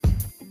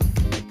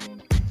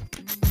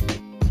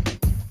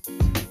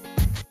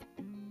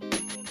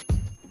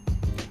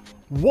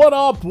What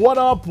up, what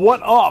up,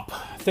 what up?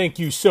 Thank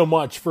you so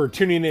much for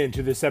tuning in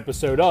to this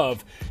episode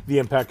of the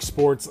Impact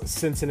Sports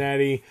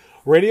Cincinnati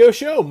radio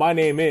show. My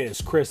name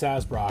is Chris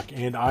Asbrock,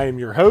 and I am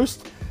your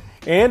host.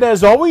 And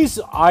as always,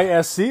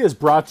 ISC is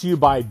brought to you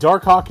by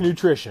Dark Hawk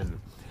Nutrition.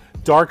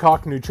 Dark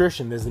Hawk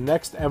Nutrition is the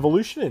next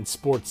evolution in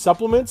sports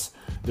supplements.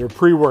 Their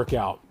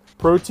pre-workout,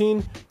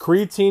 protein,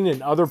 creatine,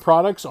 and other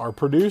products are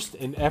produced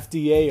in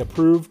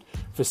FDA-approved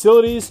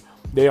facilities.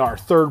 They are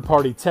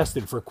third-party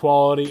tested for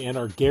quality and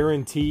are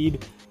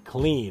guaranteed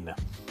clean.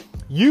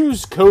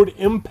 Use code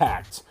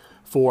IMPACT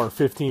for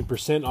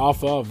 15%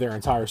 off of their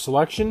entire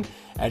selection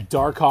at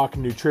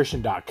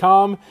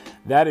darkhawknutrition.com.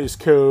 That is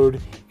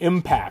code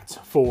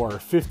IMPACT for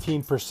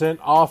 15%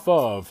 off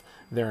of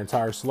their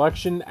entire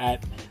selection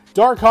at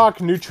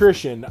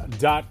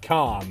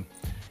darkhawknutrition.com.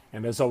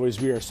 And as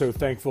always, we are so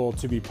thankful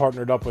to be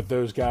partnered up with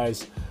those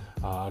guys.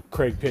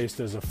 Craig Pace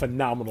does a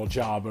phenomenal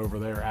job over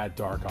there at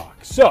Dark Hawk.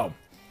 So,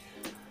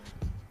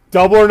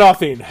 Double or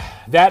Nothing,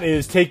 that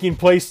is taking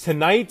place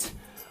tonight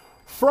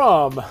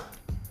from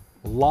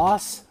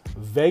Las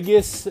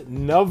Vegas,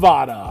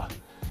 Nevada.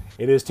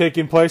 It is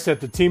taking place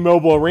at the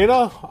T-Mobile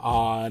Arena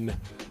on,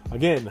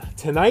 again,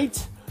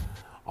 tonight.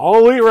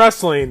 All Elite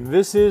Wrestling.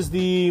 This is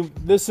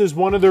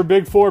one of their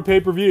big four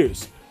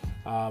pay-per-views.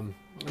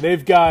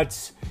 They've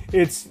got,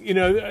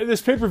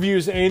 this pay-per-view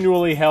is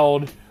annually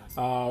held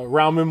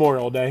around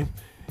Memorial Day.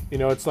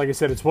 It's like I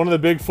said, it's one of the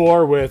big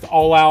four with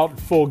All Out,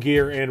 Full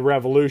Gear, and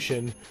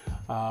Revolution.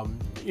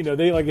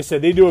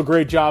 They do a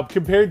great job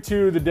compared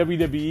to the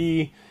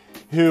WWE,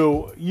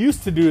 who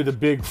used to do the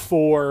big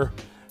four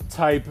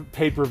type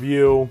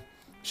pay-per-view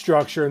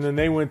structure, and then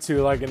they went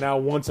to like a now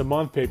once a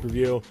month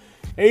pay-per-view.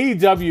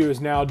 AEW is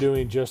now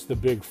doing just the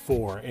big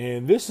four,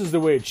 and this is the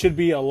way it should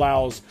be.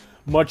 Allows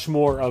much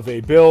more of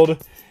a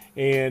build,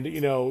 and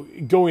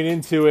going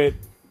into it,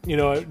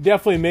 it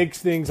definitely makes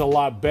things a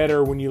lot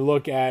better when you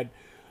look at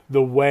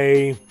the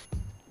way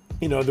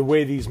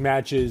these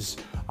matches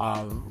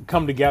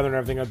come together and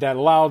everything like that.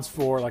 Allows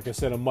for, like I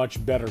said, a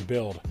much better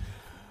build.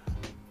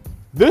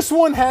 This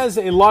one has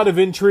a lot of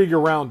intrigue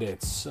around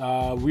it.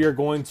 We're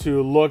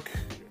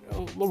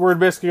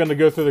basically going to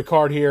go through the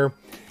card here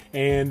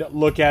and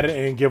look at it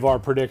and give our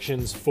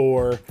predictions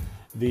for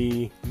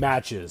the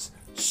matches.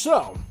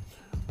 So,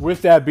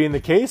 with that being the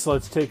case,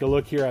 let's take a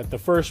look here at the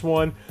first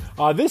one.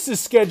 This is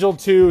scheduled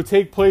to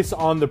take place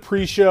on the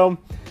pre-show,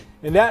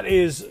 and that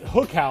is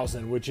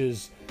Hookhausen, which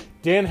is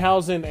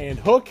Danhausen and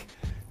Hook,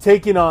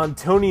 taking on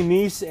Tony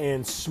Nese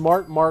and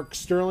Smart Mark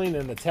Sterling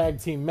in a tag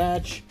team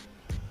match.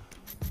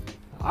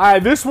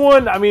 This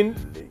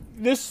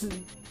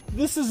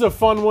is a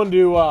fun one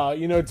to,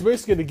 it's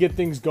basically to get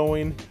things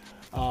going.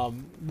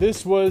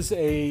 This was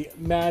a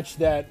match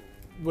that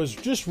was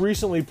just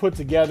recently put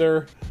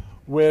together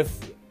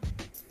with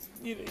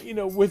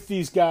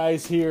these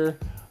guys here.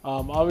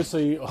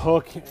 Obviously,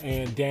 Hook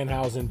and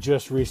Danhausen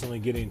just recently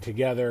getting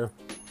together.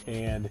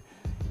 And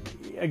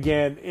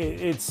again,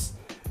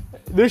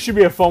 this should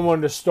be a fun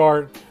one to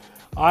start.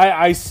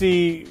 I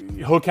see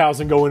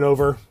Hookhausen going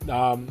over.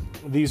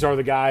 These are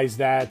the guys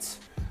that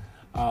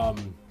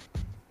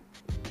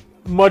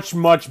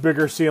much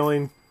bigger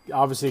ceiling,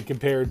 obviously,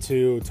 compared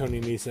to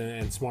Tony Nese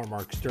and Smart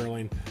Mark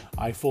Sterling.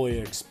 I fully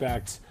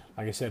expect,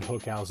 like I said,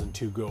 Hookhausen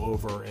to go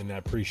over in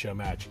that pre-show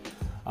match.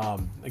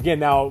 Again,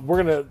 now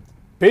we're going to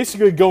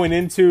basically going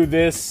into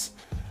this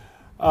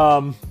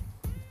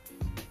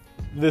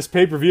this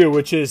pay-per-view,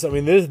 which is,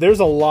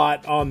 there's a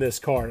lot on this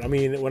card.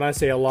 When I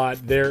say a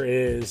lot, there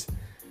is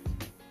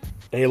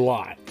a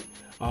lot.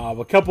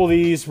 A couple of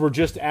these were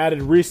just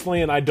added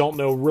recently, and I don't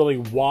know really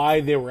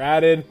why they were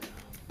added.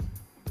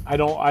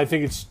 I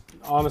think it's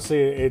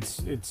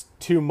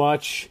too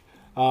much.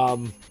 I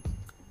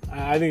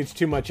think it's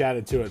too much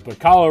added to it. But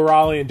Kyle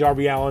O'Reilly and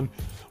Darby Allin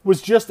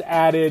was just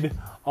added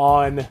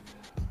on, I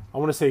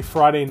want to say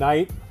Friday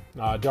night.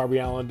 Darby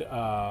Allin,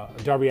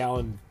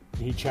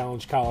 he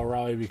challenged Kyle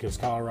O'Reilly because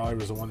Kyle O'Reilly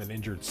was the one that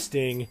injured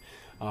Sting.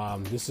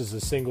 This is a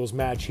singles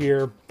match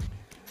here.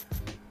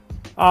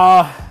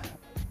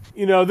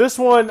 This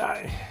one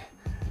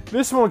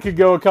could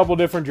go a couple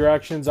different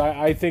directions.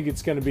 I think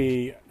it's going to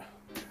be,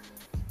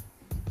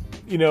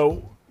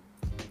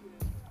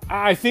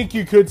 I think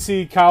you could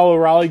see Kyle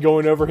O'Reilly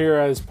going over here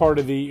as part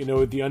of the,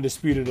 the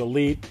Undisputed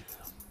Elite.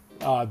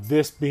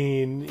 This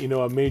being,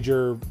 a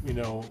major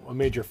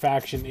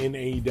faction in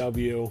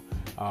AEW.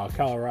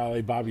 Kyle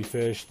O'Reilly, Bobby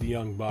Fish, the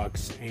Young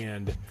Bucks,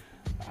 and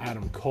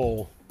Adam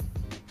Cole.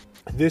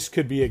 This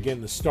could be,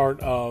 again, the start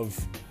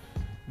of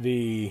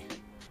this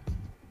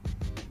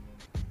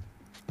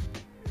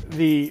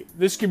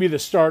could be the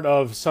start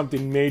of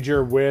something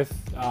major with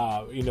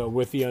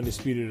the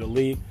Undisputed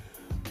Elite.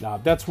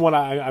 That's one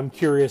I'm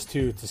curious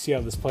to see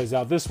how this plays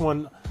out. This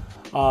one,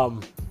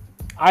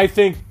 I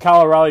think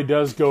Kyle O'Reilly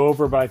does go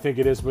over, but I think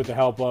it is with the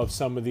help of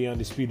some of the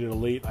Undisputed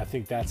Elite. I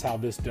think that's how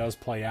this does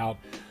play out.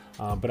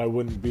 But I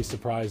wouldn't be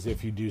surprised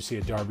if you do see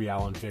a Darby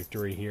Allin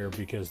victory here,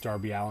 because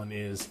Darby Allin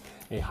is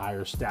a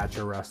higher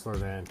stature wrestler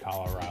than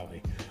Kyle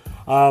O'Reilly.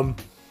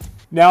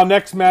 Now,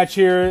 next match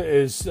here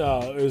is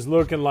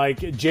looking like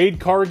Jade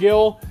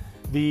Cargill,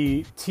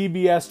 the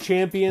TBS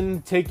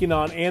champion, taking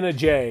on Anna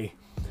Jay.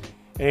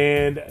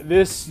 And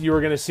this you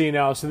were going to see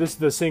now. So this is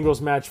the singles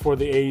match for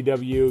the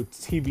AEW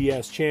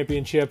TBS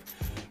Championship.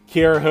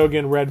 Kiera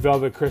Hogan, Red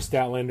Velvet, Chris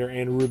Statlander,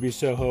 and Ruby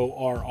Soho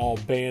are all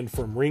banned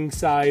from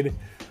ringside.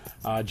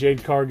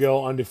 Jade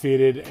Cargill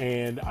undefeated,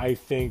 and I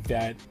think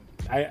that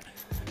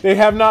they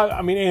have not.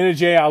 I mean, Anna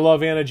Jay. I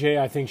love Anna Jay.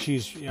 I think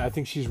she's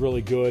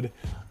really good.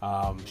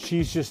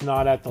 She's just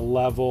not at the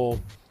level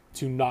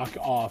to knock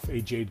off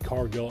a Jade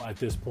Cargill at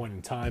this point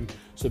in time.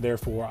 So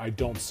therefore, I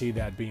don't see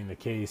that being the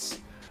case.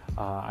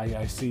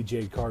 I see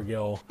Jade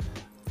Cargill,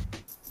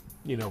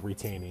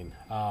 retaining.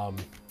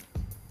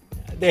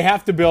 They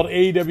have to build.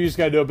 AEW's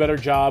got to do a better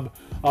job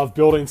of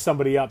building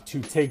somebody up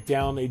to take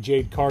down a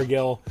Jade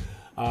Cargill.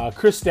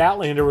 Chris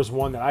Statlander was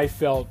one that I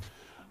felt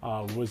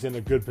was in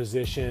a good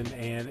position,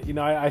 and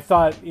I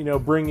thought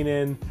bringing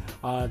in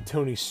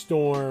Tony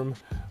Storm,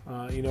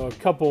 a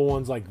couple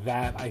ones like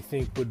that, I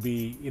think would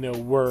be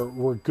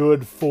we're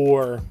good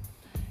for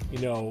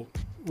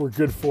we're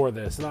good for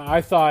this. And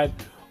I thought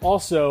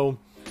also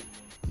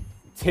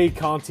Tay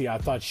Conti, I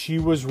thought she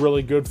was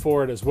really good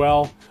for it as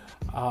well.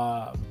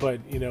 But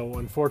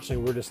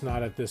unfortunately, we're just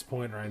not at this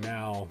point right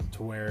now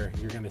to where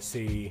you're going to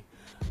see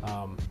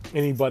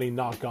anybody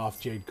knock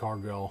off Jade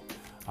Cargill.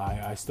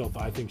 I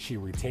think she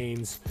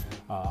retains.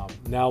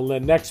 Now the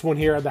next one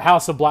here, the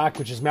House of Black,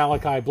 which is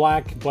Malachi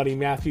Black, Buddy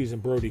Matthews,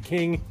 and Brody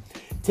King,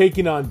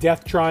 taking on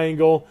Death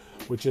Triangle,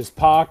 which is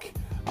Pac,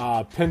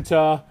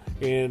 Penta,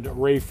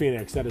 and Rey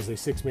Fenix. That is a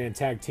 6-man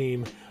tag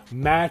team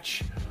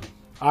match.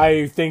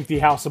 I think the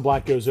House of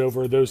Black goes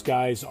over. Those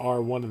guys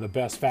are one of the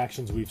best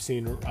factions we've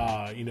seen,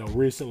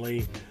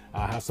 recently.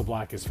 House of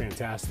Black is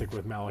fantastic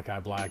with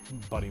Malachi Black,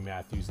 Buddy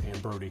Matthews, and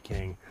Brody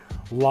King.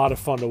 A lot of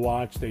fun to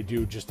watch. They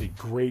do just a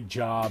great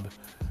job.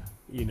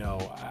 The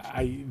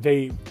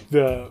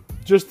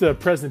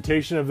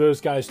presentation of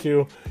those guys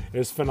too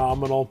is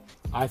phenomenal.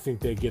 I think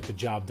they get the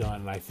job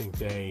done, and I think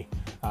they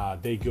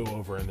go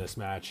over in this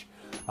match.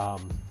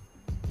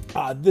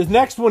 The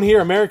next one here,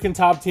 American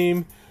Top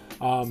Team.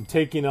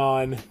 Taking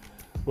on,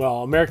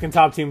 American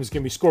Top Team is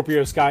going to be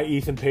Scorpio Sky,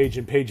 Ethan Page,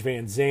 and Paige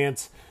Van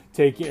Zant,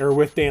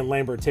 with Dan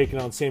Lambert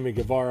taking on Sammy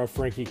Guevara,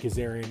 Frankie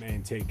Kazarian,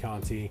 and Tay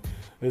Conti.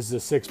 This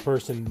is a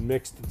 6-person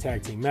mixed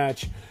tag team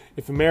match.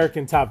 If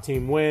American Top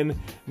Team win,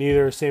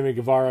 neither Sammy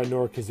Guevara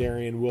nor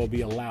Kazarian will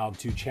be allowed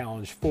to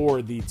challenge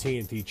for the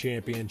TNT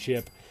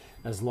Championship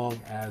as long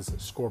as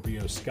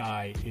Scorpio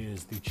Sky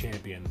is the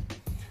champion.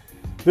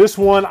 This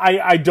one,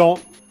 I don't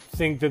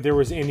think that there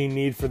was any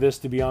need for this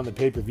to be on the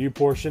pay-per-view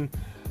portion.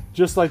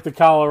 Just like the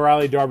Kyle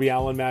O'Reilly Darby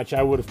Allin match,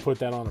 I would have put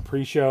that on a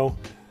pre-show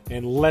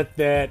and let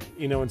that,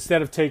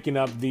 instead of taking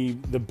up the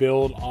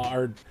build,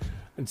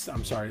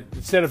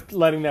 instead of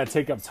letting that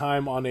take up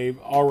time on a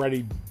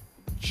already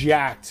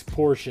jacked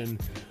portion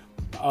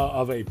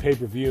of a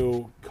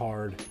pay-per-view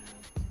card,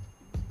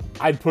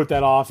 I'd put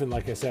that off, and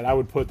like I said, I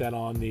would put that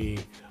on the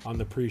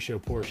pre-show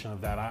portion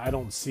of that. I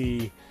don't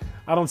see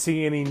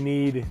any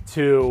need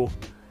to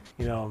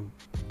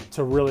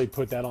really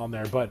put that on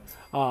there. But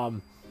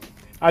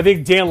I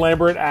think Dan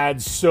Lambert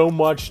adds so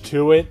much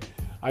to it.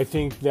 I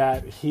think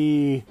that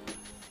the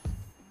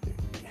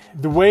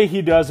way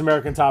he does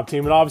American Top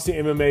Team, and obviously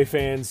MMA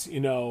fans,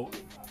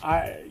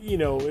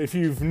 if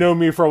you've known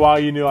me for a while,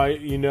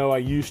 I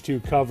used to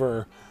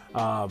cover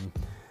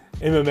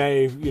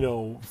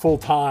MMA, full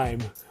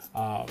time,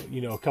 a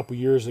couple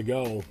years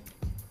ago.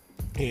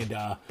 And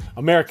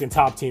American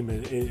Top Team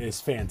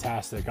is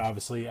fantastic.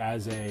 Obviously,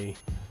 as an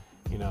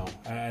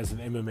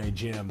MMA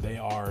gym, they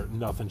are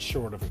nothing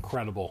short of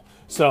incredible.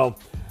 So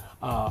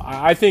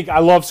I think I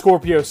love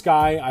Scorpio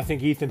Sky. I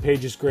think Ethan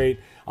Page is great.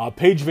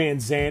 Paige Van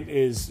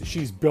Zant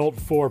she's built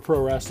for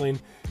pro wrestling.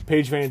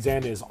 Paige Van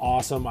Zant is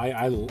awesome.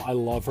 I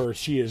love her.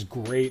 She is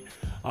great.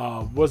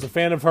 Was a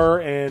fan of her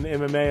in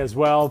MMA as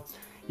well,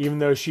 even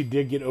though she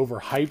did get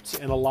overhyped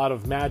in a lot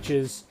of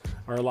matches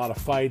or a lot of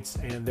fights,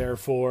 and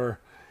therefore,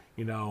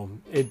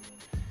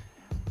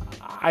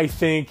 I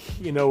think,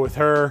 with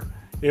her,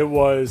 it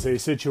was a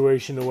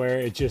situation where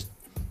it just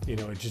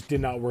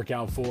did not work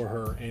out for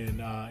her in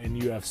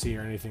UFC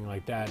or anything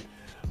like that.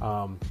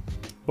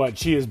 But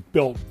she is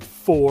built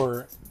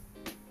for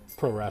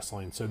pro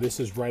wrestling, so this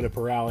is right up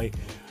her alley.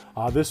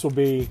 This will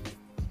be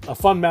a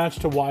fun match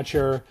to watch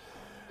her,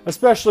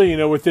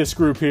 especially with this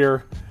group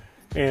here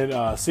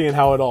and seeing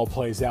how it all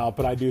plays out.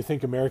 But I do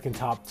think American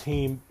Top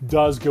Team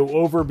does go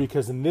over,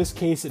 because in this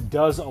case it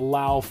does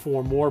allow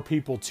for more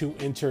people to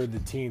enter the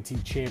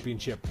TNT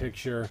Championship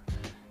picture,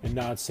 and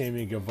not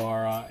Sammy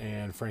Guevara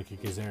and Frankie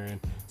Kazarian.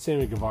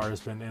 Sammy Guevara has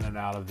been in and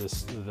out of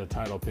the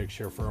title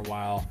picture for a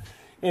while,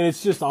 and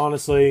it's just,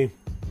 honestly,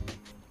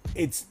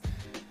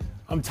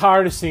 I'm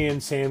tired of seeing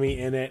Sammy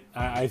in it.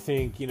 I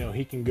think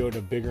he can go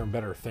to bigger and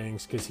better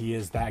things because he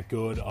is that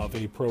good of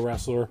a pro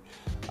wrestler.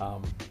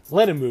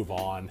 Let him move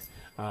on.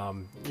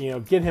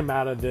 Get him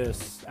out of the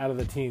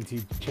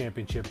TNT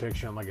Championship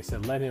picture, and like I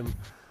said, let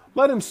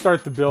him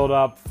start the build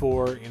up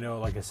for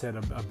like I said,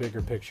 a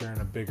bigger picture and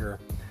a bigger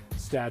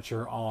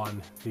stature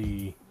on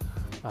the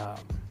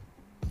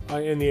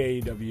in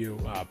the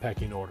AEW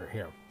pecking order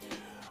here.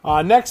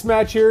 Next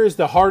match here is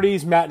the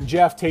Hardys, Matt and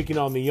Jeff, taking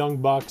on the Young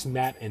Bucks,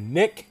 Matt and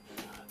Nick.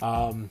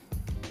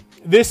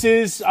 This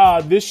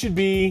should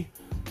be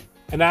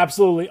an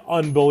absolutely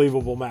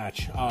unbelievable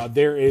match.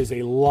 There is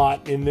a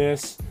lot in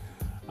this.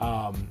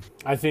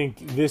 I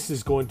think this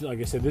is going to, like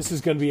I said, this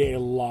is going to be a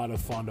lot of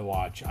fun to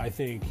watch. I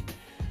think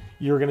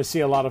you're going to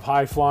see a lot of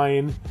high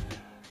flying,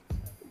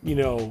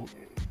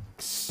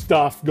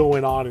 stuff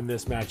going on in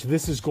this match.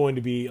 This is going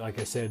to be, like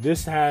I said,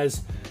 this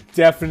has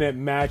definite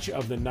match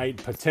of the night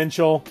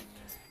potential,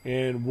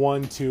 and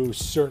one to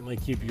certainly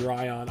keep your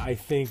eye on. I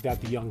think that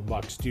the Young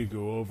Bucks do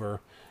go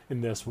over in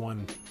this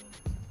one.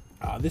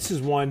 This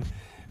is one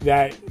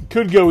that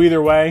could go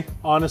either way,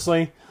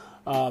 honestly.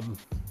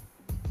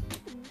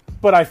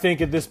 But I think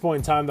at this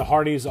point in time, the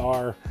Hardys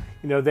are,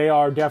 they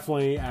are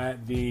definitely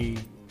at the,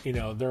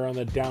 they're on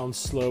the down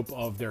slope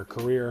of their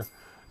career.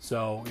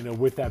 So,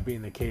 with that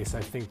being the case,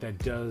 I think that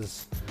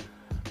does,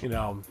 I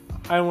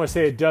don't want to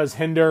say it does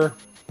hinder,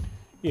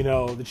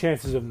 the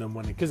chances of them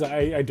winning. Because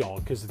I don't,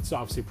 because it's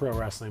obviously pro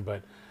wrestling.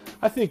 But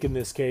I think in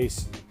this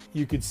case,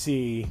 you could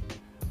see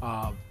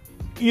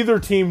either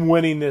team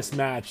winning this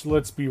match.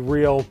 Let's be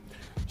real.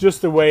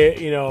 Just the way,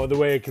 the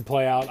way it could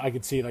play out, I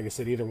could see, like I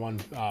said, either one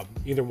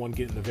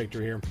getting the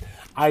victory here.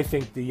 I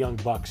think the Young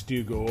Bucks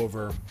do go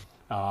over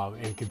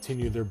and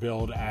continue their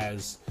build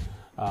as,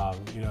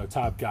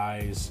 top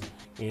guys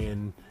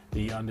in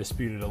the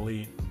Undisputed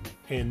Elite,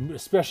 and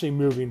especially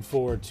moving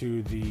forward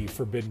to the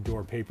Forbidden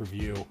Door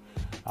pay-per-view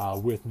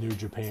with New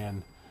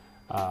Japan.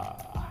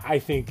 I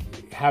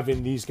think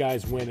having these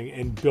guys win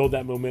and build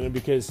that momentum,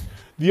 because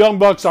the Young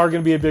Bucks are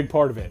going to be a big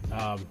part of it.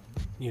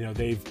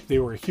 They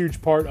were a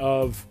huge part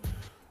of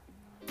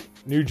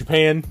New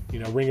Japan,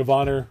 Ring of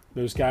Honor.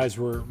 Those guys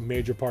were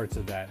major parts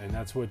of that, and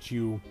that's what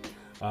you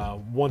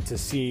want to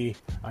see,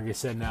 like I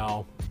said,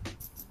 now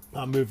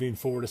moving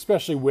forward,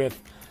 especially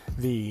with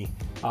the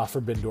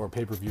Forbidden Door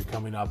pay-per-view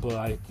coming up.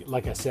 But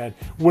like I said,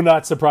 would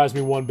not surprise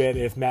me one bit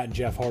if Matt and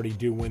Jeff Hardy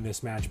do win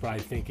this match, but I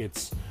think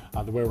it's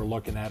the way we're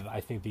looking at it,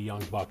 I think the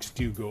Young Bucks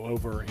do go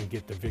over and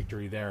get the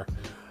victory there.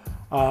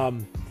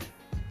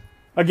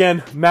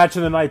 Again, match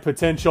of the night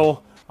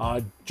potential.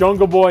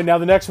 Jungle Boy. Now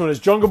the next one is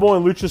Jungle Boy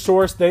and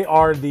Luchasaurus. They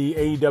are the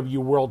AEW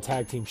World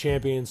Tag Team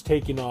Champions,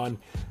 taking on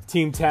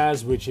Team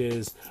Taz, which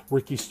is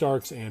Ricky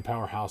Starks and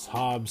Powerhouse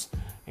Hobbs,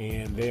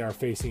 and they are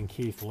facing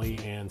Keith Lee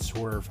and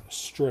Swerve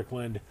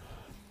Strickland.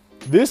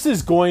 This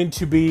is going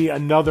to be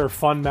another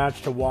fun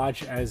match to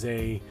watch as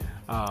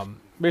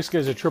basically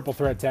as a triple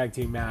threat tag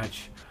team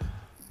match.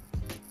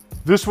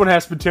 This one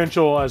has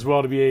potential as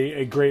well to be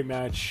a great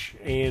match,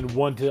 and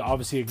one to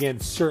obviously, again,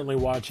 certainly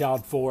watch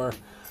out for.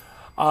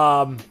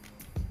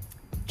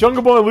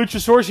 Jungle Boy and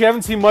Luchasaurus, you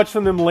haven't seen much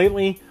from them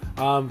lately.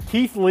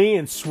 Keith Lee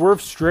and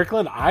Swerve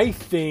Strickland, I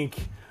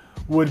think,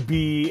 would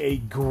be a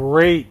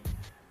great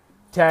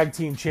tag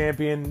team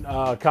champion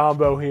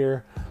combo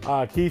here.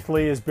 Keith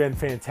Lee has been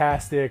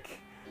fantastic,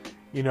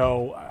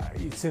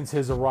 since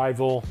his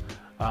arrival.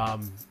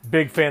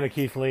 Big fan of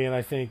Keith Lee, and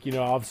I think,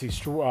 obviously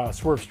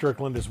Swerve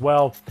Strickland as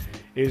well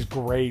is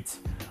great.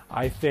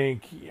 I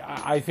think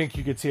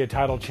you could see a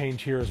title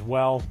change here as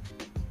well,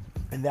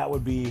 and that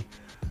would be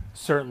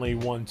certainly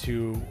one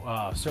to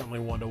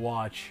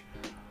watch.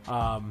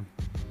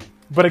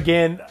 But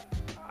again,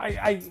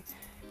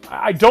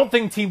 I don't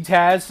think Team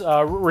Taz,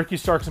 Ricky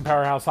Starks and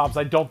Powerhouse Hobbs,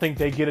 I don't think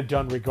they get it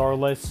done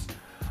regardless.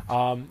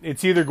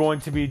 It's either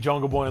going to be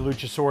Jungle Boy and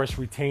Luchasaurus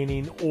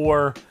retaining,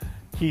 or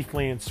Keith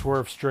Lee and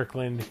Swerve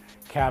Strickland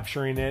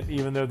capturing it,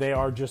 even though they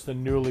are just a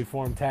newly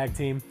formed tag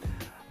team.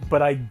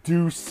 But I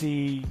do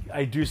see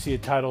a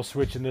title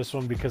switch in this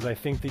one, because I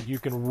think that you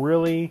can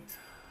really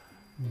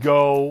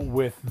go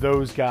with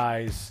those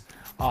guys.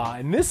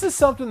 And this is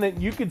something that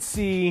you could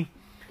see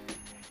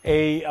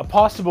a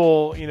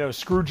possible,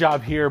 screw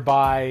job here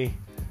by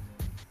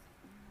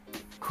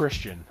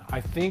Christian. I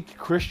think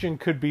Christian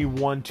could be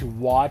one to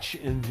watch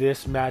in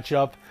this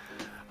matchup.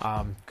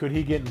 Could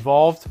he get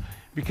involved?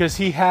 Because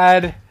he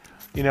had,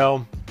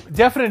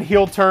 definite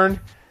heel turn,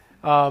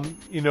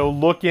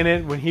 look in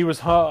it when he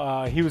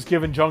was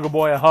giving Jungle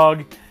Boy a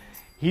hug.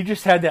 He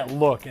just had that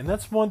look, and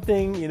that's one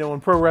thing,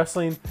 in pro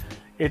wrestling,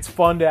 it's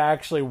fun to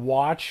actually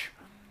watch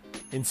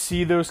and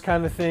see those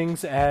kind of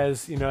things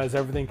as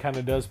everything kind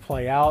of does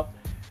play out.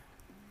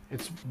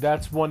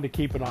 That's one to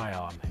keep an eye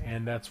on,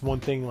 and that's one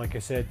thing, like I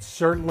said,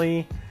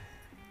 certainly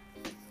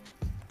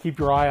keep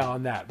your eye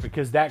on that,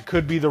 because that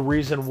could be the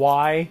reason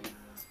why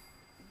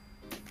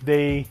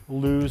they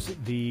lose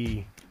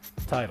the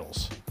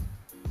titles,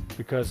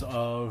 because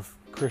of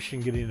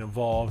Christian getting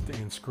involved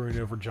and screwing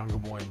over Jungle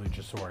Boy and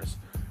Luchasaurus.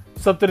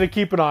 Something to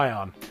keep an eye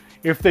on.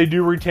 If they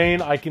do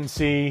retain, I can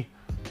see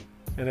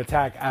an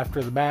attack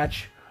after the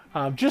match.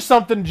 Just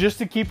something just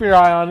to keep your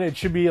eye on. It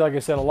should be, like I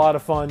said, a lot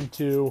of fun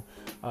to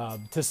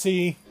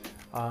see.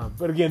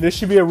 But again, this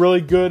should be a really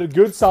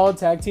good solid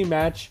tag team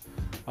match.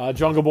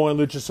 Jungle Boy and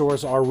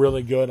Luchasaurus are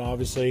really good,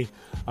 obviously.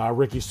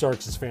 Ricky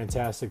Starks is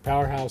fantastic.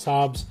 Powerhouse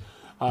Hobbs,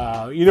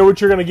 you know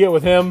what you're going to get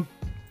with him.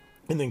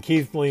 And then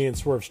Keith Lee and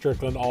Swerve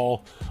Strickland,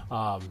 all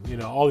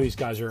these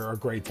guys are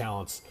great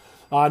talents.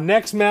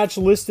 Next match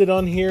listed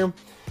on here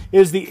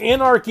is the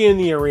Anarchy in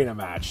the Arena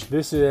match.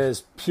 This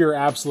is pure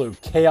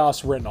absolute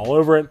chaos written all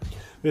over it.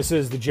 This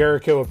is the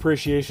Jericho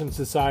Appreciation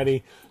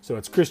Society. So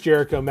it's Chris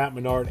Jericho, Matt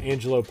Menard,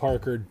 Angelo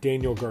Parker,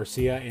 Daniel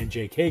Garcia, and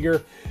Jake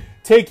Hager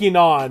taking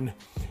on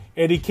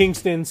Eddie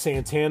Kingston,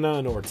 Santana,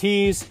 and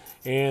Ortiz,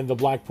 and the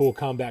Blackpool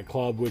Combat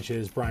Club, which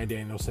is Bryan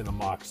Danielson and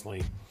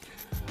Moxley.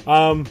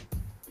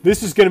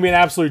 This is going to be an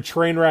absolute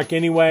train wreck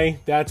anyway.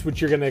 That's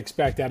what you're going to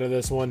expect out of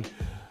this one.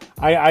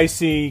 I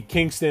see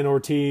Kingston,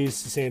 Ortiz,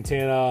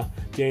 Santana,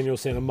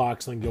 Danielson, and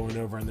Moxley going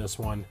over in this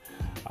one.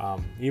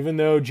 Even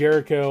though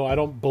Jericho, I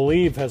don't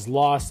believe, has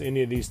lost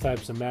any of these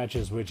types of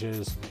matches, which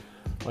is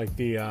like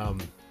the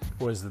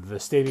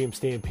Stadium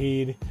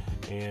Stampede,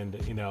 and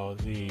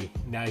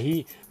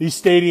these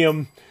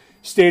stadium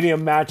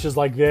matches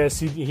like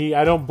this.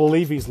 I don't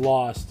believe he's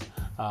lost,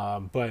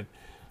 but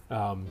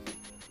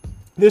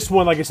this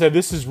one, like I said,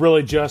 this is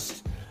really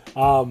just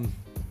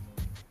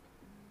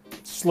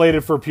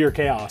slated for pure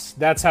chaos.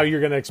 That's how you're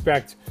going to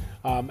expect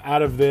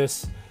out of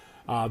this.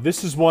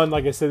 This is one,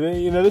 like I said,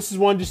 this is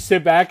one just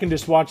sit back and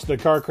just watch the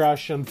car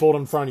crash unfold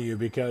in front of you,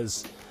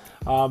 because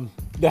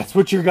that's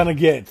what you're going to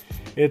get.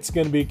 It's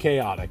going to be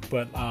chaotic.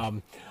 But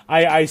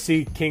I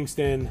see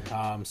Kingston,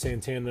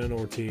 Santana, and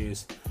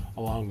Ortiz,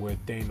 along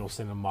with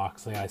Danielson and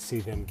Moxley. I see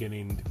them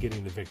getting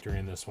the victory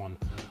in this one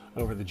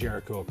over the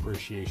Jericho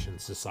Appreciation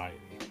Society.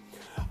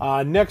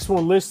 Next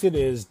one listed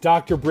is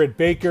Dr. Britt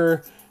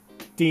Baker,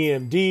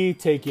 DMD,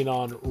 taking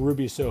on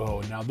Ruby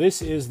Soho. Now,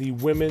 this is the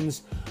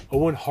Women's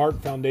Owen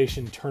Hart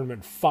Foundation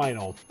Tournament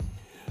Final.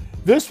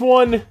 This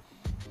one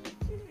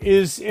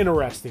is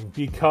interesting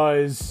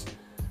because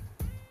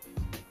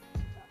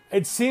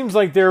it seems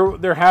like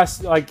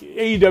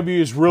AEW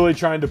is really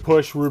trying to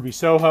push Ruby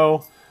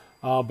Soho,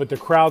 but the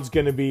crowd's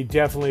going to be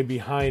definitely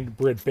behind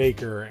Britt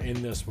Baker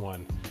in this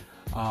one.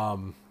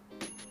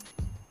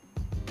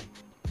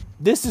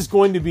 This is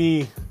going to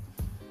be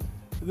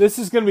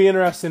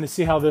interesting to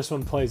see how this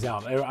one plays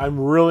out. I'm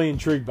really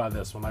intrigued by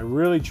this one. I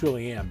really,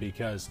 truly am,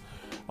 because,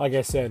 like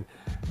I said,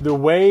 the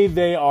way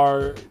they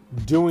are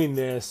doing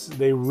this,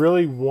 they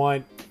really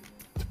want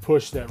to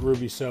push that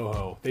Ruby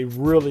Soho. They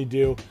really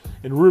do.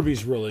 And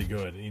Ruby's really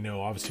good.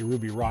 Obviously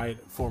Ruby Riott,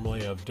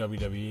 formerly of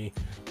WWE.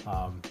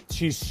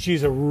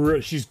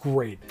 She's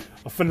great.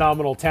 A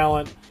phenomenal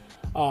talent.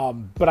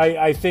 But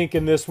I think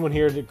in this one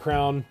here to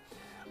crown,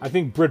 I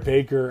think Britt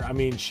Baker,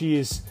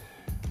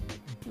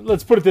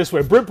 let's put it this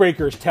way. Britt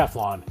Baker is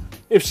Teflon.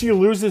 If she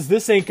loses,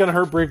 this ain't going to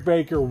hurt Britt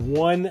Baker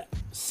one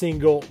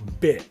single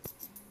bit.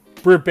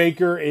 Britt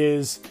Baker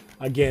is,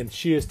 again,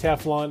 she is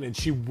Teflon, and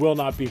she will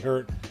not be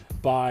hurt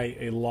by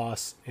a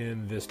loss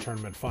in this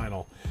tournament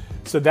final.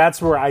 So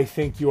that's where I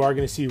think you are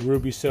going to see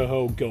Ruby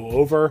Soho go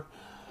over.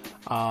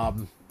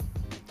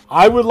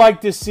 I would like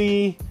to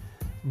see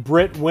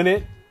Britt win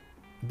it,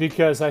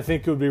 because I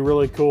think it would be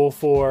really cool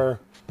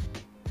for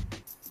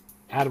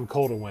Adam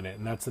Cole to win it,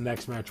 and that's the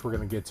next match we're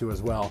going to get to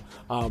as well.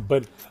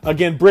 But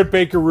again, Britt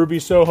Baker, Ruby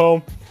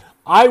Soho.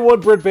 I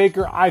want Britt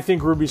Baker. I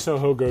think Ruby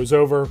Soho goes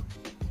over.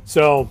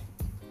 So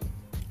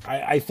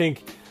I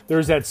think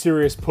there's that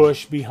serious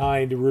push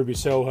behind Ruby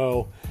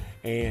Soho,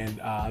 and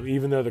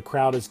even though the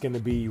crowd is going to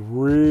be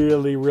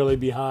really, really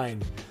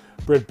behind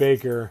Britt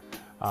Baker,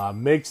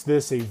 makes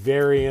this a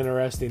very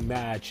interesting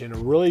match, and it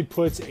really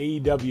puts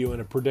AEW in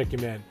a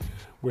predicament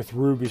with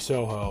Ruby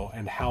Soho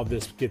and how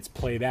this gets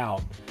played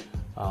out.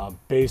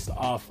 Based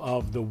off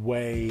of the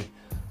way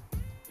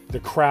the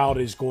crowd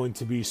is going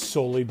to be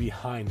solely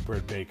behind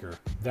Britt Baker.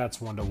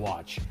 That's one to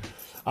watch.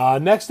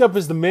 Next up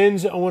is the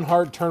Men's Owen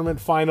Hart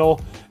Tournament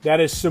Final. That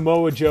is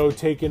Samoa Joe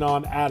taking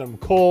on Adam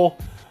Cole.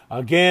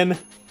 Again,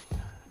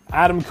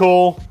 Adam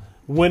Cole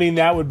winning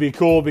that would be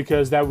cool,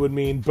 because that would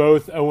mean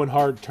both Owen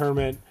Hart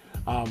Tournament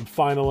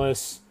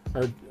finalists,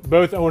 or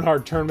both Owen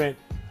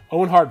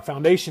Hart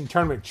Foundation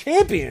Tournament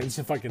champions,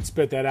 if I can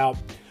spit that out,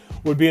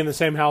 would be in the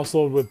same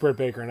household with Britt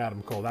Baker and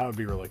Adam Cole. That would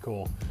be really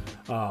cool.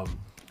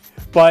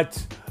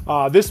 But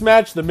this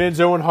match, the Men's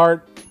Owen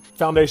Hart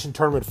Foundation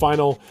Tournament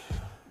Final,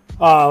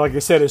 like I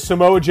said, is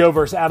Samoa Joe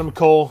versus Adam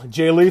Cole.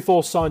 Jay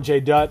Lethal,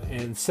 Sanjay Dutt,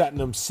 and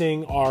Satnam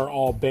Singh are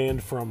all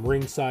banned from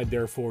ringside.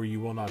 Therefore, you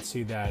will not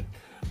see that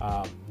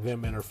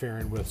them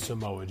interfering with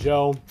Samoa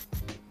Joe.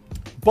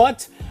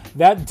 But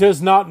that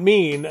does not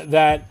mean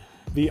that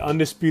the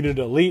Undisputed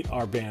Elite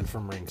are banned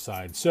from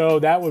ringside. So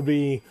that would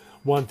be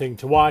one thing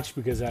to watch,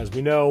 because as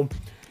we know,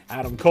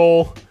 Adam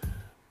Cole,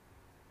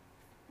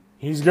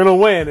 he's going to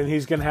win, and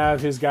he's going to have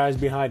his guys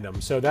behind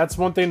him. So that's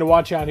one thing to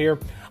watch out here.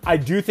 I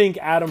do think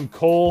Adam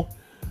Cole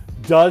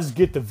does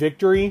get the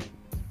victory,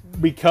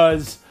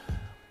 because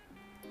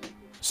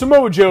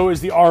Samoa Joe is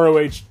the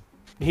ROH,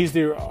 he's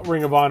the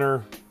Ring of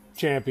Honor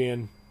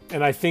champion,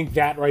 and I think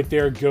that right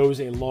there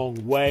goes a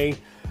long way,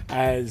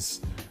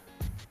 as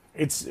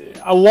it's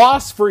a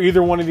loss for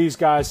either one of these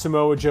guys,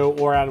 Samoa Joe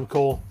or Adam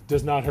Cole,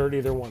 does not hurt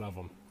either one of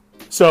them.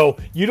 So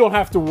you don't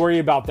have to worry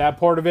about that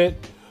part of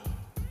it.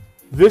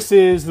 This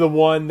is the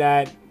one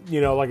that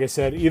like I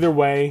said, either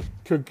way,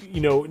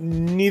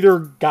 neither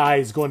guy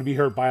is going to be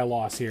hurt by a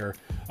loss here.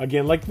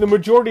 Again, like the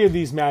majority of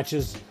these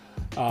matches,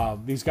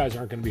 these guys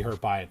aren't going to be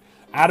hurt by it.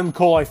 Adam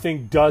Cole, I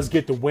think, does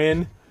get the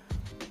win.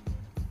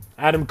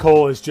 Adam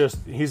Cole is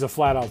he's a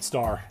flat-out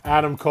star.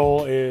 Adam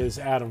Cole is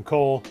Adam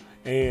Cole,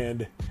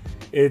 and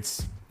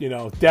it's,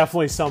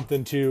 definitely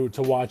something to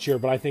watch here.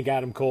 But I think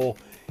Adam Cole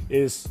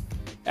is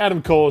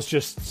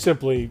just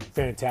simply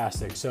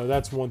fantastic. So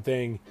that's one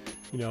thing,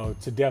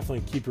 to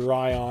definitely keep your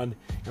eye on.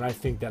 And I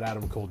think that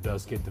Adam Cole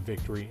does get the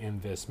victory in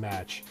this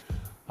match.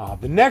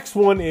 The next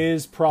one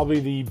is probably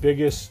the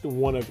biggest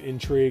one of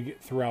intrigue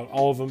throughout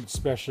all of them,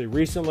 especially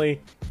recently,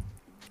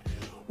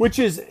 which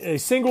is a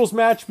singles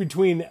match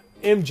between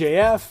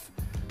MJF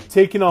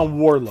taking on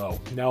Wardlow.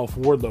 Now, if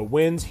Wardlow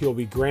wins, he'll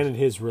be granted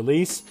his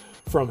release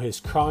from his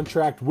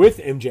contract with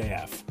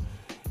MJF.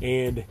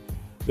 And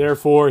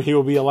therefore, he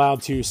will be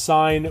allowed to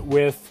sign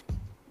with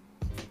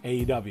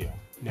AEW.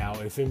 Now,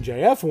 if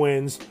MJF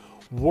wins,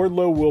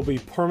 Wardlow will be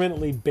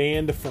permanently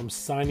banned from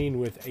signing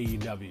with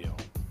AEW.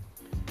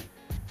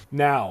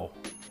 Now,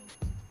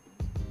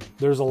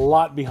 there's a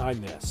lot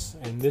behind this.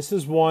 And this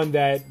is one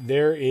that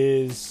there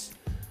is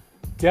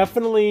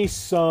definitely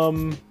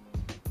some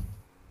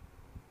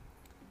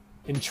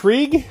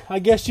intrigue, I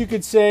guess you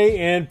could say,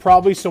 and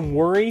probably some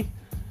worry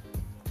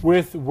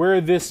with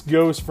where this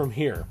goes from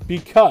here.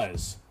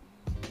 Because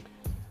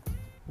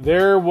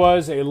there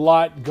was a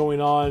lot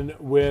going on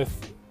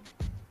with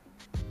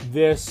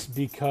this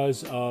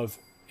because of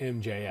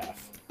MJF.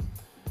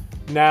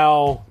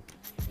 Now,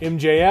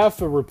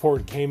 MJF, a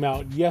report came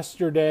out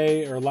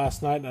yesterday or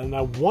last night, and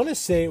I want to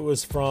say it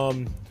was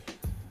from,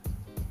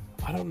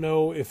 I don't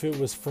know if it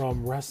was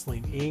from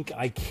Wrestling Inc.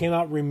 I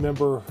cannot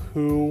remember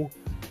who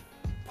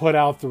put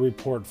out the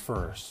report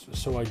first,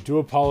 so I do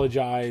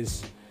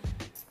apologize.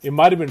 It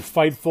might have been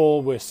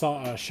Fightful with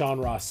Sean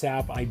Ross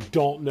Sapp. I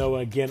don't know.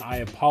 Again, I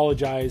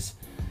apologize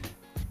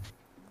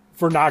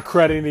for not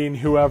crediting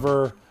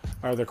whoever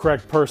or the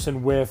correct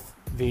person with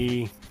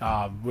who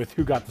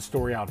got the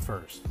story out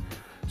first.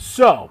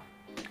 So,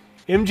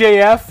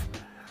 MJF,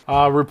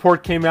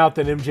 report came out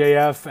that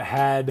MJF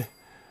had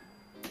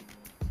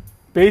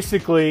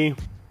basically,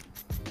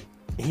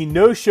 he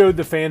no-showed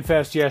the Fan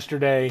Fest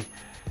yesterday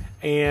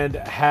and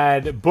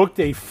had booked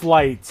a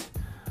flight.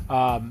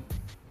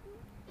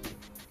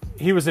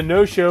 He was a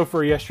no-show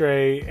for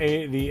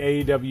yesterday, the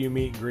AEW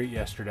meet and greet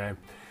yesterday.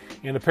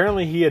 And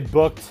apparently he had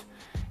booked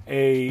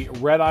a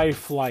red-eye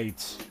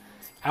flight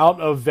out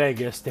of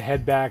Vegas to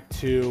head back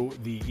to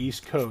the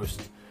East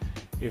Coast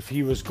if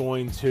he was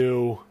going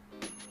to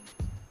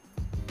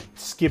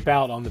skip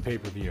out on the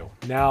pay-per-view.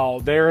 Now,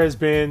 there has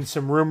been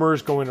some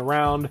rumors going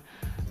around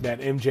that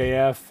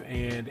MJF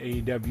and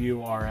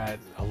AEW are at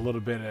a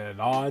little bit at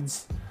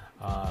odds.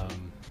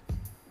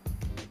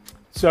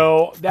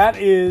 So that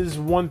is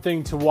one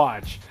thing to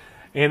watch.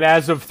 And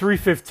as of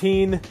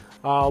 3:15,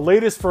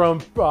 latest from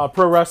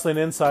Pro Wrestling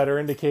Insider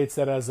indicates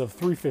that as of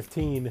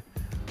 3:15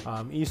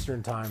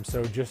 Eastern time,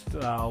 so just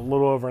a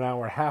little over an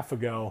hour and a half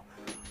ago,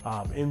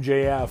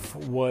 MJF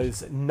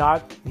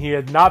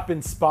had not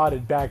been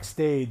spotted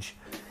backstage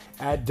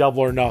at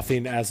Double or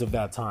Nothing as of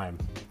that time.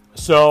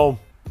 So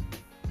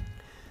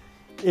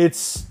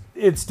it's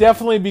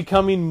definitely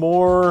becoming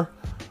more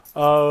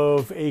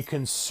of a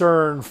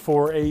concern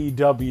for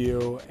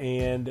AEW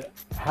and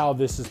how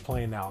this is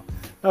playing out.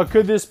 Now,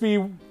 could this be,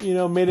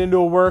 made into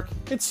a work?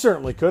 It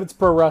certainly could. It's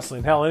pro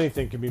wrestling. Hell,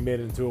 anything can be made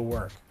into a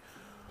work.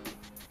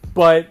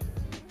 But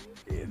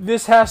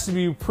this has to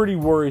be pretty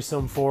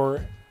worrisome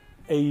for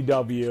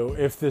AEW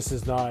if this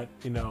is not,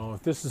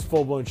 if this is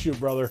full-blown shoot,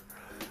 brother.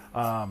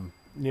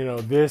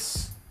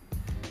 This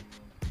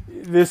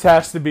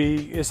has to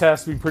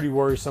be pretty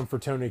worrisome for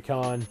Tony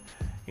Khan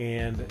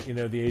and,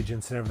 the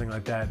agents and everything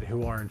like that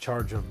who are in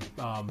charge of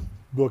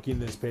booking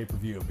this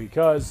pay-per-view.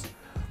 Because,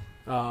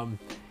 and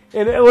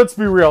let's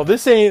be real,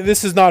 this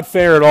is not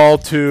fair at all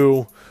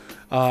to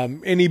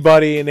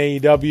anybody in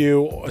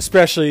AEW,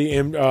 especially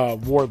in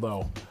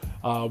Wardlow.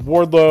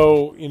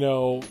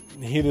 Wardlow,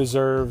 he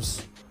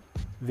deserves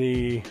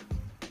he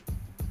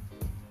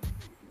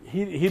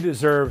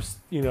deserves,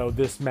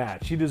 this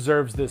match. He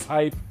deserves this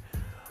hype.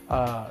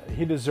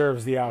 He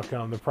deserves the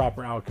outcome, the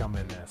proper outcome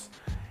in this.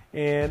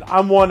 And I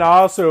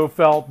also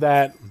felt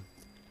that,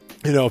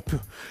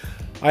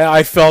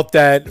 I felt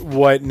that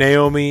what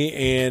Naomi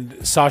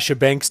and Sasha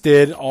Banks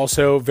did,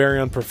 also very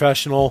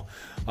unprofessional.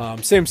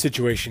 Same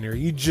situation here.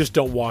 You just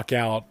don't walk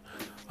out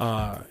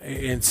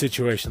in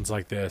situations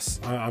like this.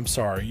 I'm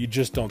sorry. You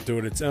just don't do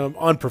it. It's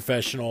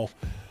unprofessional.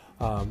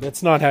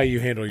 That's not how you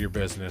handle your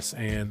business.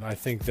 And I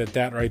think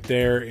that right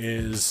there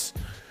is,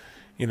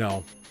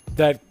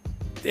 there's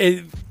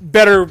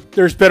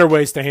better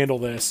ways to handle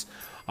this.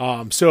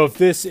 So if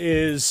this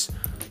is,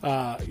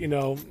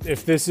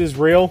 if this is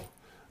real,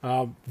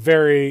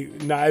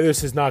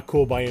 this is not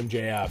cool by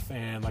MJF.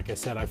 And like I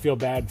said, I feel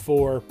bad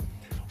for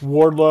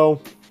Wardlow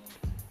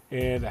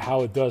and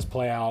how it does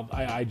play out.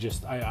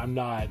 I'm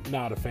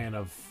not a fan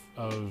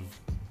of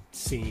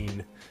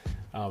seeing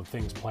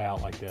things play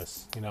out like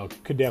this.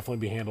 Could definitely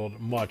be handled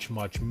much,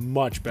 much,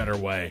 much better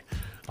way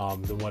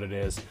than what it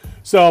is.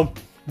 So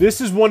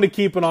this is one to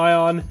keep an eye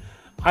on.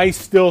 I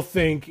still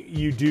think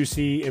you do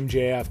see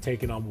MJF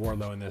taking on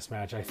Wardlow in this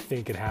match. I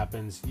think it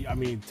happens. I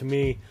mean, to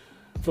me,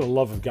 for the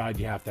love of God,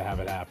 you have to have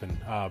it happen.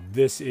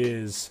 This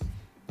is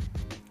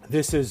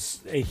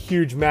a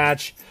huge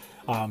match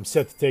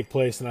set to take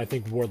place, and I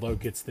think Wardlow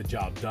gets the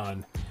job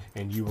done.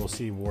 And you will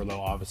see Wardlow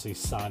obviously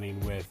signing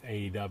with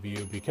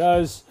AEW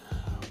because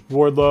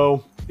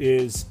Wardlow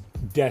is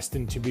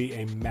destined to be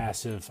a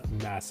massive,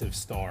 massive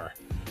star.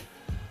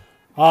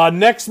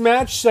 Next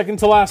match, second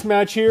to last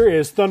match here,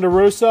 is Thunder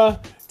Rosa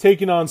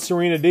taking on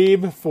Serena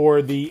Deeb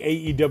for the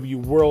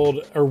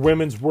AEW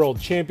Women's World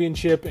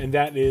Championship, and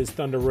that is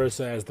Thunder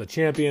Rosa as the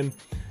champion,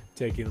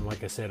 taking,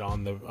 like I said,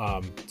 on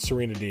the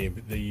Serena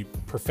Deeb, the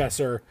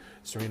Professor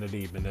Serena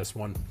Deeb in this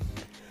one.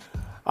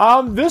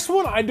 This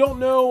one, I don't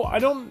know. I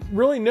don't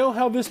really know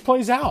how this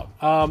plays out.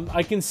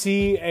 I can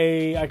see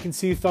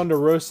Thunder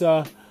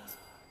Rosa.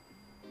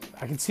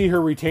 I can see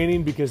her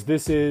retaining because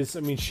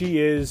she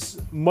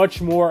is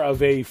much more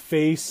of a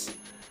face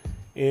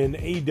in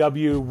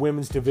AEW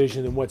women's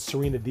division than what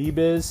Serena Deeb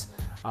is.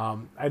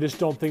 I just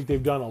don't think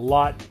they've done a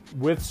lot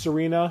with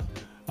Serena.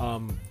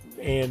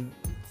 And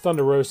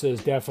Thunder Rosa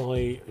is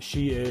definitely,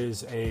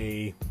 she's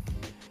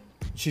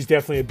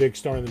definitely a big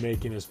star in the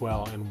making as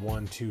well, and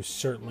one to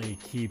certainly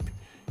keep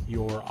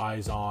your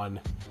eyes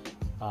on,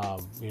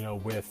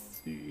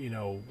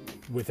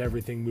 with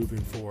everything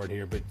moving forward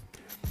here. But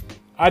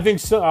I think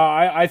so.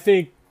 I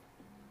think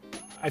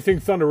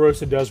Thunder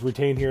Rosa does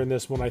retain here in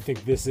this one. I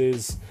think this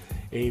is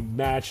a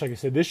match. Like I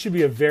said, this should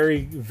be a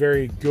very,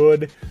 very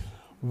good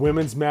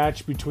women's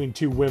match between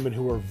two women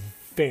who are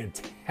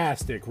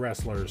fantastic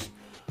wrestlers.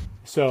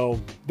 So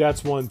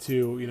that's one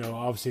to,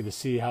 obviously to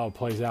see how it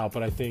plays out.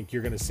 But I think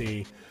you're going to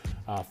see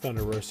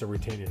Thunder Rosa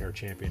retaining her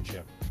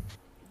championship.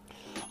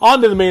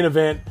 On to the main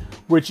event,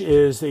 which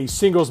is a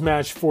singles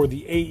match for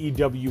the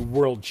AEW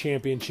World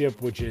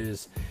Championship, which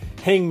is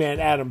Hangman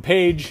Adam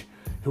Page,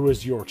 who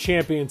is your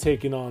champion,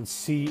 taking on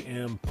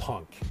CM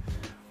Punk.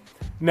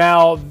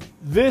 Now,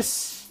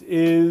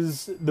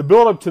 the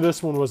build-up to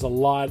this one was a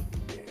lot.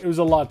 It was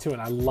a lot to it.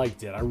 I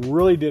liked it. I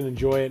really did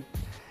enjoy it.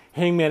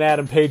 Hangman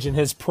Adam Page in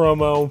his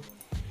promo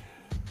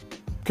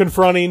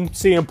confronting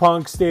CM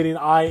Punk, stating,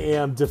 "I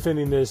am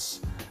defending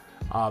this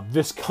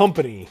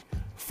company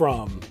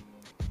from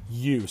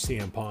you,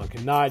 CM Punk,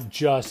 and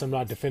I'm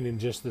not defending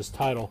just this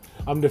title.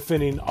 I'm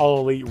defending All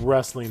Elite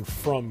Wrestling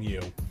from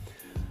you."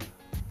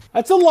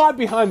 That's a lot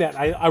behind that.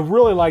 I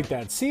really like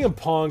that. CM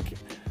Punk,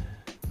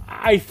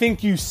 I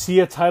think you see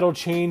a title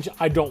change.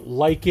 I don't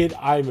like it.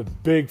 I'm a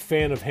big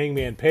fan of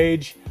Hangman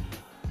Page.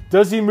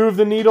 Does he move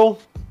the needle?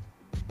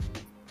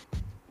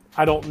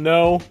 I don't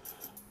know.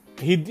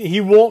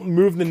 He won't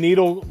move the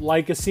needle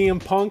like a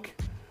CM Punk,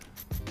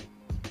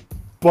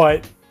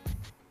 but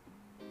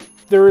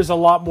there is a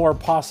lot more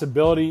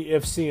possibility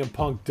if CM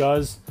Punk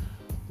does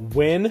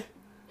win,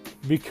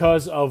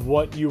 because of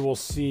what you will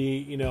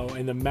see, in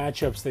the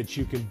matchups that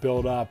you can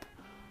build up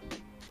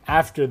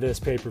after this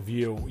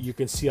pay-per-view. You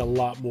can see a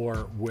lot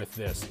more with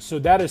this. So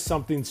that is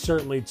something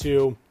certainly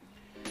to,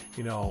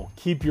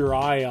 keep your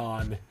eye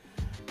on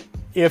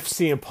if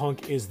CM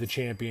Punk is the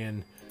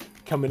champion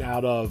coming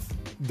out of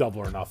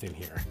Double or Nothing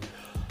here.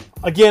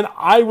 Again,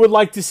 I would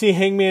like to see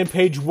Hangman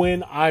Page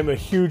win. I'm a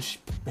huge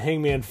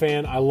Hangman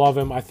fan. I love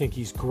him. I think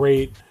he's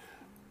great.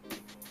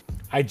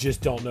 I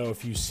just don't know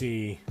if you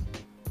see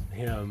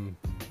him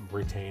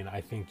retain.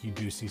 I think you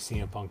do see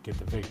CM Punk get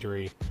the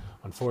victory,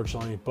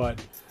 unfortunately.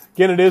 But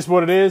again, it is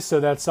what it is, so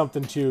that's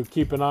something to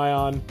keep an eye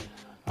on.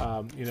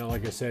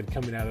 Like I said,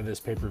 coming out of this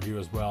pay-per-view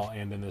as well,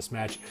 and in this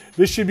match,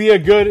 this should be a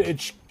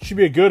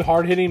good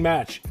hard-hitting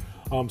match.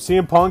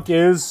 CM Punk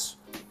is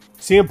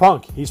CM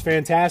Punk. He's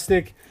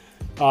fantastic.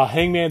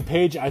 Hangman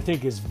Page, I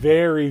think, is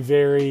very,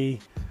 very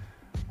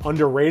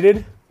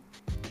underrated.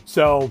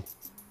 So,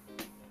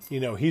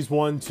 he's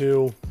one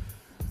to,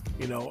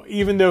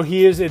 even though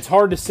he is, it's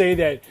hard to say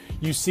that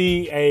you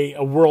see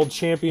a world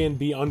champion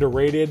be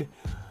underrated.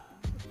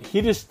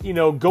 He just,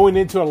 going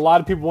into it, a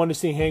lot of people wanted to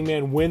see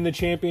Hangman win the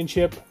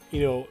championship,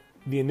 the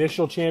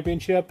initial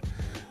championship.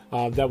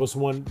 That was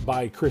won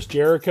by Chris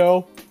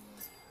Jericho.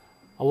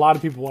 A lot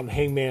of people wanted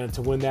Hangman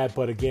to win that,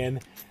 but again,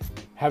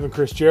 having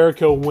Chris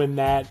Jericho win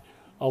that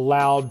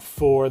allowed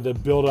for the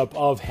buildup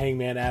of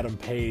Hangman Adam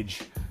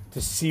Page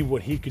to see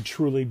what he could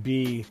truly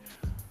be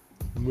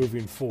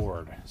moving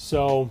forward.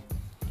 So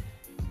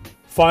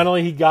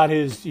finally, he got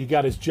his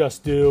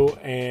just due,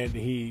 and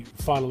he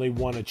finally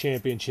won a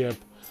championship.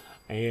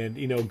 And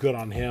good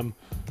on him.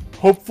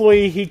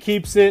 Hopefully, he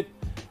keeps it.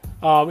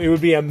 It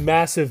would be a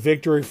massive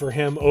victory for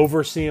him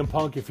over CM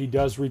Punk if he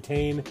does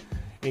retain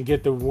and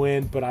get the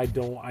win. But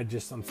unfortunately,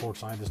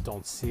 I just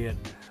don't see it.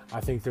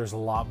 I think there's a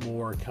lot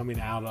more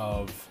coming out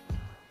of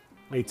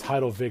a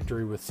title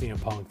victory with CM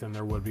Punk than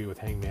there would be with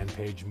Hangman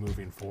Page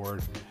moving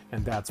forward.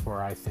 And that's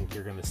where I think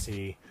you're going to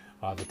see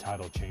the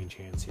title change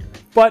hands here.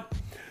 But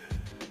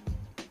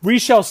we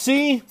shall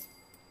see.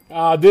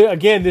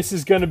 Again, this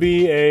is going to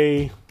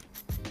be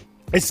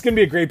It's going to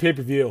be a great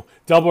pay-per-view.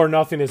 Double or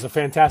Nothing is a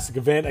fantastic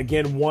event.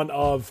 Again, one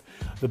of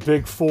the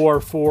big four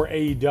for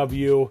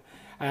AEW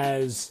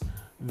as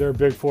their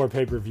big four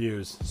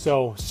pay-per-views.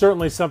 So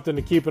certainly something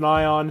to keep an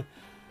eye on.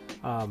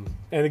 And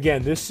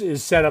again, this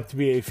is set up to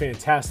be a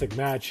fantastic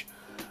match.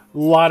 A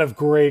lot of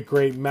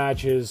great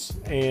matches.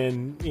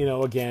 And, you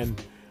know, again,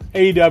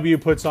 AEW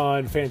puts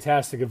on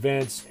fantastic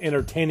events,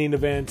 entertaining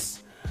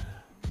events.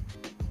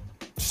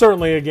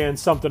 Certainly, again,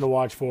 something to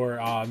watch for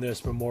on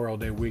this Memorial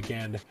Day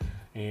weekend.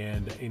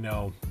 And, you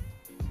know,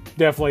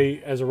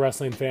 definitely as a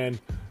wrestling fan,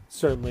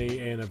 certainly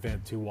an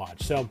event to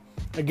watch. So,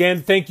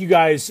 again, thank you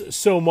guys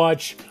so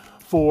much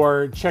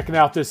for checking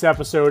out this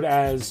episode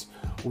as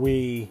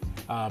we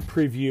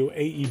preview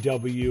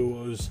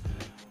AEW's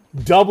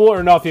Double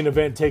or Nothing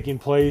event taking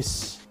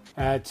place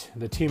at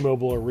the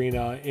T-Mobile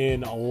Arena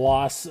in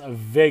Las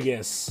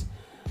Vegas.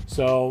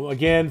 So,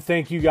 again,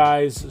 thank you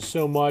guys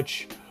so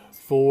much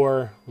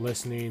for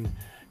listening.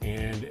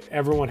 And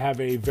everyone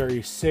have a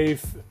very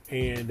safe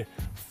and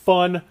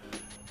fun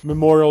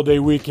Memorial Day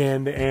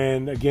weekend.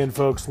 And again,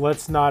 folks,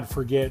 let's not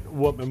forget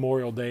what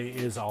Memorial Day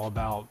is all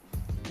about.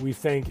 We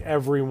thank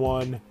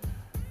everyone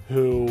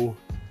who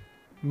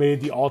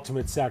made the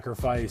ultimate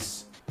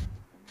sacrifice,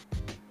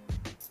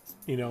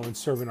 you know, in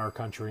serving our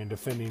country and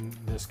defending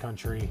this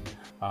country.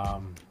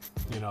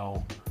 You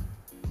know,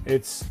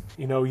 it's,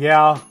 you know,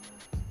 yeah,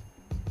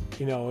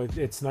 you know,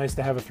 it's nice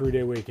to have a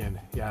 3-day weekend.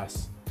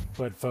 Yes.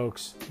 But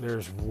folks,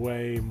 there's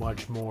way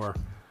much more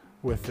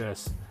with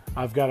this.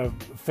 I've got a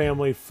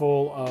family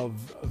full of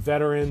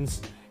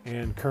veterans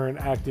and current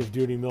active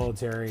duty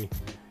military,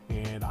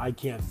 and I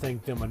can't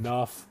thank them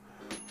enough.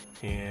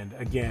 And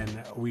again,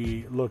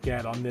 we look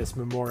at on this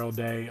Memorial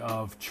Day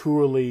of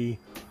truly,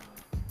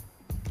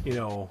 you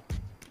know,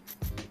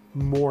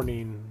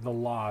 mourning the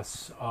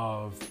loss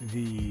of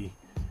the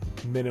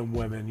men and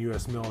women,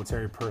 U.S.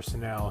 military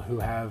personnel who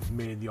have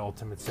made the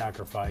ultimate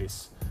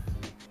sacrifice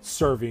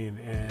serving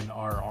in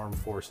our armed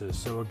forces.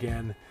 So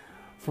again,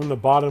 from the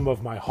bottom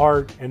of my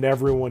heart and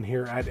everyone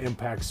here at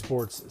Impact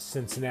Sports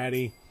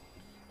Cincinnati,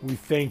 we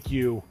thank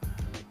you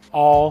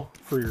all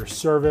for your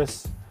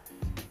service,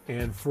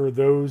 and for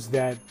those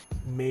that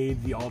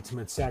made the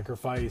ultimate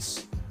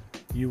sacrifice,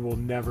 you will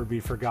never be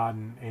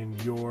forgotten,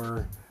 and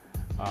your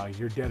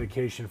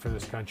dedication for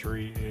this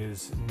country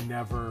is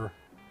never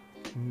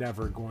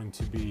going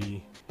to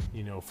be,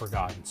 you know,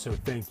 forgotten. So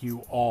thank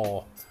you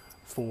all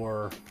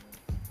for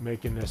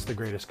making this the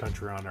greatest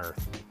country on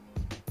earth.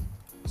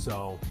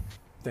 So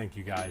thank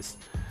you guys.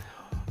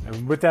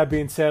 And with that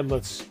being said,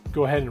 let's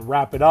go ahead and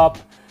wrap it up.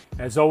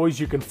 As always,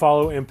 you can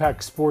follow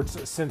Impact Sports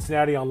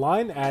Cincinnati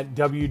online at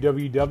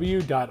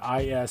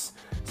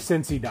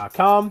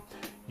www.iscincy.com.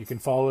 You can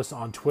follow us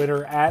on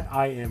Twitter at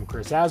I am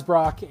Chris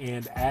Asbrock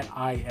and at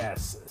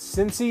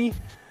ISCincy. You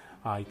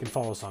can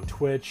follow us on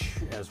Twitch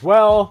as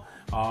well,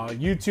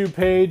 YouTube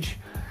page.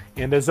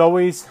 And as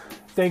always,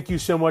 thank you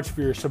so much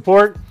for your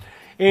support.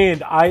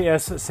 And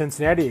IS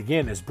Cincinnati,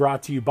 again, is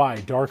brought to you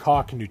by Dark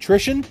Hawk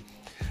Nutrition.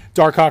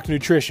 Dark Hawk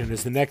Nutrition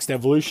is the next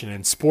evolution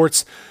in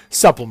sports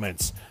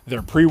supplements.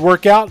 Their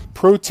pre-workout,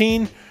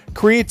 protein,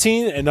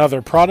 creatine, and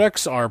other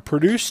products are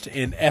produced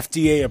in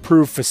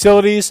FDA-approved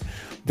facilities.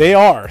 They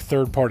are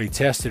third-party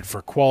tested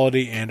for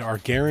quality and are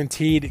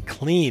guaranteed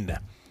clean.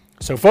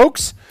 So,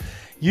 folks,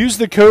 use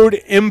the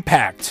code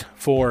IMPACT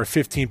for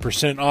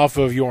 15% off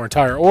of your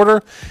entire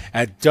order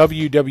at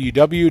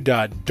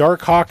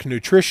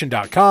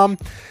www.darkhawknutrition.com.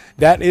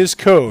 That is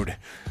code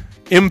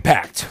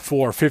IMPACT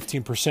for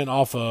 15%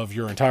 off of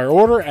your entire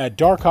order at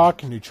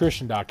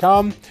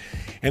darkhawknutrition.com.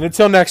 And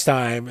until next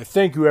time,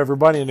 thank you,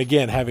 everybody. And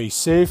again, have a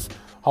safe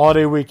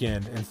holiday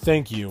weekend. And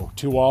thank you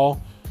to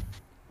all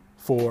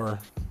for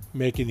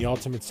making the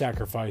ultimate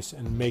sacrifice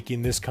and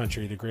making this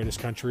country the greatest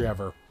country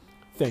ever.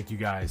 Thank you,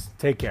 guys.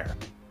 Take care.